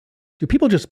do people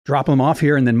just drop them off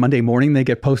here and then Monday morning they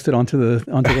get posted onto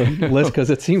the list?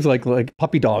 Because it seems like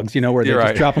puppy dogs, where they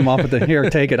just drop them off at the here,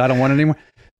 take it. I don't want it anymore.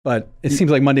 But it seems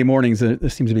like Monday mornings, there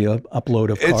seems to be an upload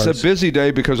of cars. It's a busy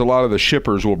day because a lot of the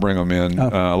shippers will bring them in.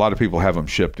 A lot of people have them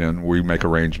shipped in. We make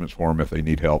arrangements for them if they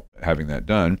need help having that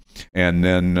done. And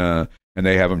then and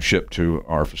they have them shipped to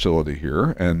our facility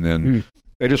here. And then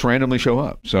they just randomly show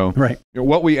up. So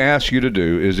what we ask you to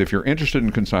do is if you're interested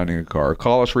in consigning a car,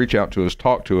 call us, reach out to us,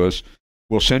 talk to us.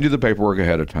 We'll send you the paperwork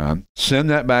ahead of time. Send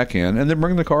that back in, and then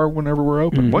bring the car whenever we're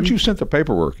open. Once you've sent the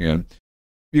paperwork in,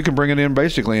 you can bring it in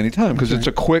basically anytime because it's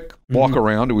a quick walk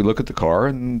around and we look at the car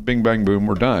and bing, bang, boom,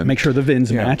 we're done. Make sure the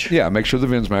VINs match. Yeah, make sure the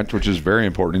VINs match, which is very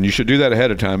important. And you should do that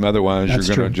ahead of time. Otherwise,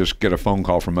 you're going to just get a phone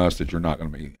call from us that you're not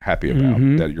going to be happy about,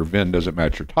 that your VIN doesn't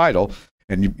match your title.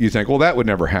 And you think, well, that would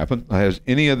never happen. Has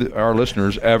any of our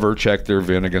listeners ever checked their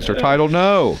VIN against their title?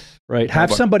 No. Right.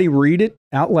 Have somebody read it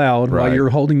out loud while you're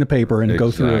holding the paper and go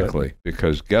through it. Exactly.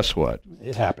 Because guess what?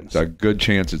 It happens. It's a good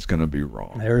chance it's going to be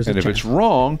wrong. And if it's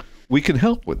wrong, we can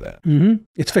help with that.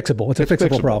 It's fixable. It's a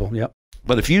fixable problem. Yep.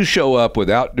 But if you show up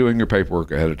without doing your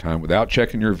paperwork ahead of time, without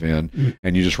checking your VIN,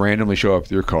 and you just randomly show up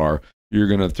with your car, you're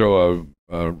going to throw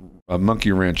a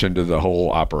monkey wrench into the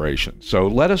whole operation. So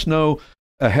let us know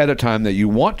ahead of time that you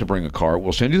want to bring a car.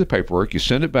 We'll send you the paperwork. You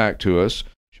send it back to us.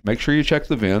 Make sure you check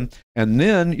the VIN, and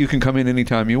then you can come in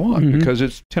anytime you want because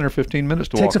it's 10 or 15 minutes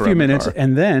to walk around. It takes a few minutes,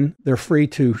 and then they're free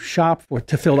to shop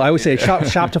to fill. I always say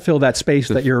shop to fill that space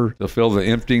that you're to fill the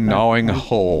empty gnawing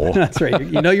hole. That's right.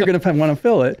 You're going to want to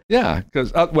fill it. Yeah,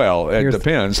 because it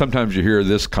depends. Sometimes you hear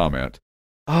this comment.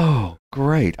 Oh,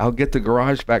 great. I'll get the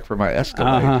garage back for my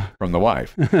Escalade from the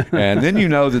wife. And then you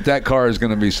know that car is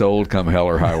going to be sold come hell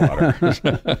or high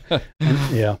water.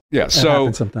 Yeah.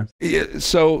 So sometimes.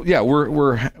 So yeah,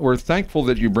 we're thankful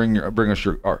that you bring us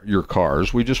your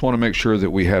cars. We just want to make sure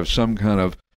that we have some kind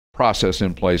of process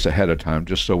in place ahead of time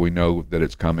just so we know that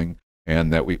it's coming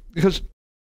and that because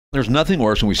there's nothing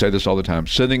worse, and we say this all the time,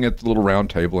 sitting at the little round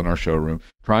table in our showroom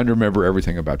trying to remember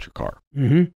everything about your car.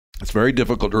 It's very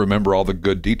difficult to remember all the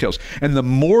good details. And the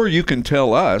more you can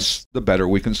tell us, the better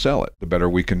we can sell it, the better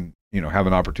we can, have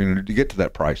an opportunity to get to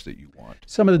that price that you want.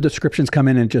 Some of the descriptions come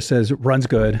in and it just says, runs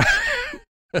good.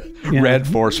 Red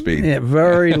 4-speed. Yeah,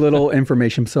 very little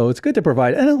information. So it's good to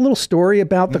provide. And a little story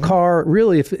about the car.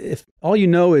 Really, if all you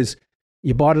know is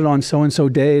you bought it on so-and-so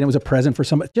day and it was a present for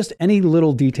somebody, just any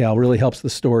little detail really helps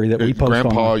the story that we post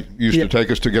Grandpa on. used to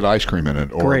take us to get ice cream in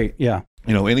it. Or, Great, yeah.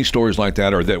 Any stories like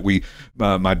that, or that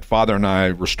my father and I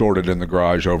restored it in the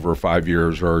garage over 5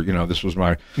 years, or this was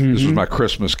my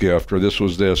Christmas gift, or this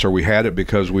was this, or we had it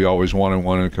because we always wanted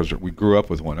one because we grew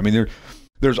up with one. I mean,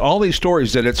 there's all these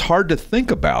stories that it's hard to think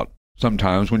about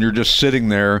sometimes when you're just sitting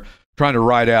there trying to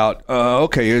write out.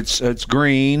 Okay, it's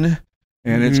green.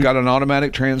 And it's got an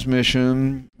automatic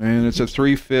transmission, and it's a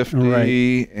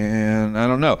 350, and I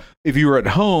don't know. If you were at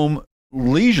home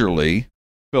leisurely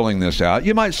filling this out,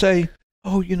 you might say,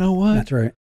 oh, you know what? That's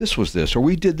right. This was this, or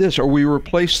we did this, or we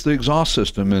replaced the exhaust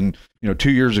system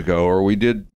 2 years ago, or we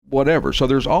did whatever. So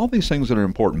there's all these things that are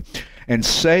important. And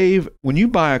when you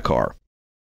buy a car,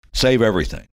 save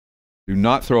everything. Do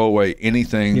not throw away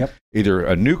anything, either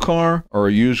a new car or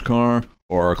a used car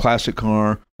or a classic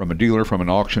car from a dealer, from an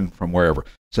auction, from wherever.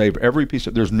 Save every piece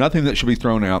there's nothing that should be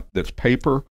thrown out that's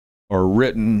paper or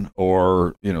written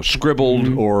or,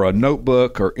 scribbled or a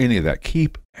notebook or any of that.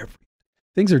 Keep everything.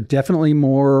 Things are definitely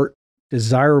more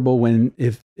desirable when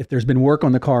if there's been work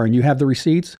on the car and you have the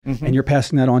receipts and you're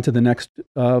passing that on to the next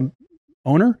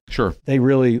owner. Sure. They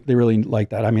really like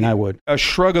that. I mean, I would. A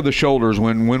shrug of the shoulders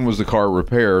when was the car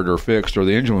repaired or fixed or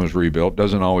the engine was rebuilt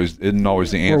isn't always the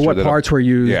answer. Or what parts were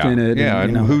used in it. Yeah,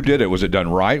 and who did it? Was it done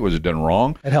right? Was it done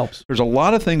wrong? It helps. There's a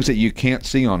lot of things that you can't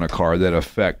see on a car that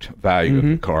affect value of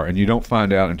the car, and you don't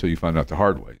find out until you find out the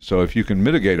hard way. So if you can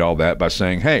mitigate all that by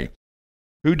saying, hey,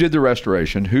 who did the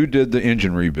restoration? Who did the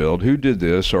engine rebuild? Who did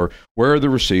this? Or where are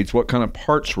the receipts? What kind of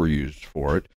parts were used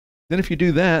for it? Then if you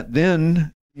do that,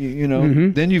 then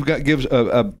then you've got gives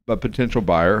a potential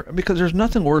buyer, because there's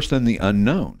nothing worse than the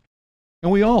unknown.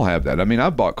 And we all have that. I mean,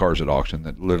 I've bought cars at auction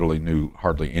that literally knew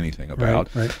hardly anything about.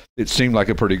 Right. It seemed like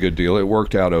a pretty good deal. It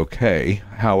worked out okay.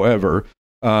 However,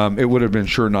 it would have been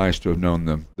sure nice to have known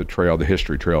the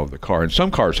history trail of the car. And some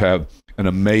cars have an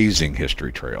amazing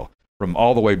history trail from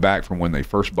all the way back from when they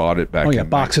first bought it back.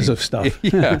 Boxes of stuff.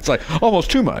 Yeah, it's like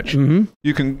almost too much.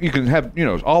 You can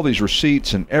have all these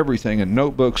receipts and everything and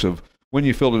notebooks of when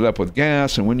you filled it up with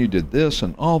gas and when you did this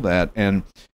and all that, and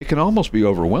it can almost be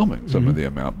overwhelming, some of the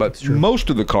amount. But most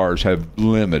of the cars have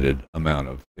limited amount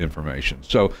of information.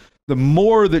 So the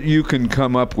more that you can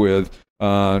come up with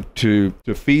to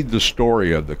feed the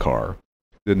story of the car,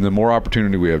 then the more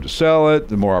opportunity we have to sell it,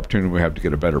 the more opportunity we have to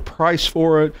get a better price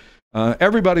for it.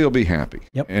 Everybody will be happy.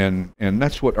 Yep. And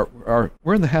that's what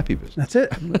we're in the happy business. That's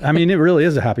it. I mean, it really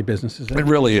is a happy business. Isn't it? It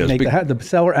really is. Make the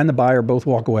seller and the buyer both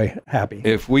walk away happy.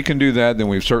 If we can do that, then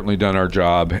we've certainly done our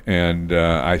job. And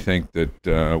I think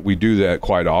that we do that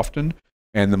quite often.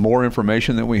 And the more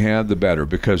information that we have, the better,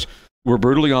 because we're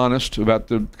brutally honest about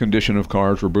the condition of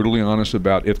cars. We're brutally honest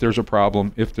about if there's a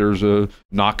problem, if there's a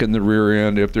knock in the rear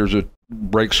end, if there's a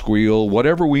brake squeal,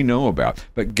 whatever we know about.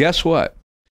 But guess what?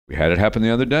 We had it happen the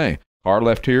other day. Car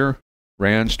left here,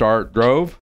 ran,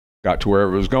 drove, got to where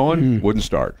it was going, wouldn't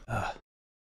start.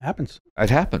 Happens. It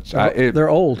happens. They're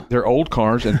old. They're old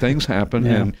cars, and things happen.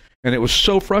 And it was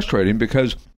so frustrating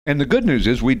because, and the good news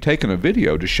is we'd taken a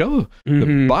video to show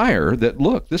the buyer that,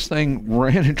 look, this thing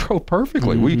ran and drove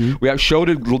perfectly. We have showed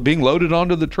it being loaded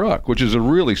onto the truck, which is a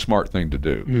really smart thing to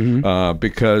do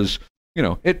because, you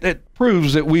know, it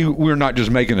proves that we're not just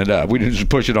making it up. We didn't just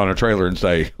push it on a trailer and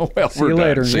say, oh, well, we're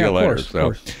done. See you later. Of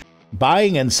course.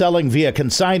 Buying and selling via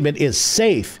consignment is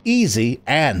safe, easy,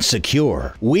 and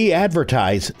secure. We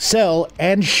advertise, sell,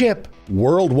 and ship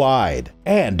worldwide.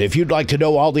 And if you'd like to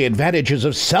know all the advantages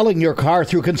of selling your car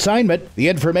through consignment, the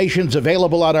information's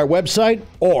available on our website,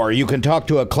 or you can talk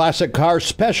to a classic car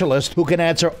specialist who can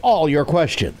answer all your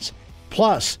questions.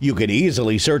 Plus, you can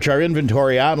easily search our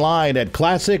inventory online at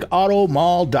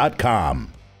classicautomall.com.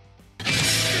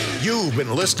 You've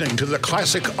been listening to the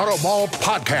Classic Auto Mall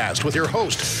podcast with your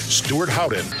host, Stewart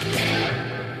Howden.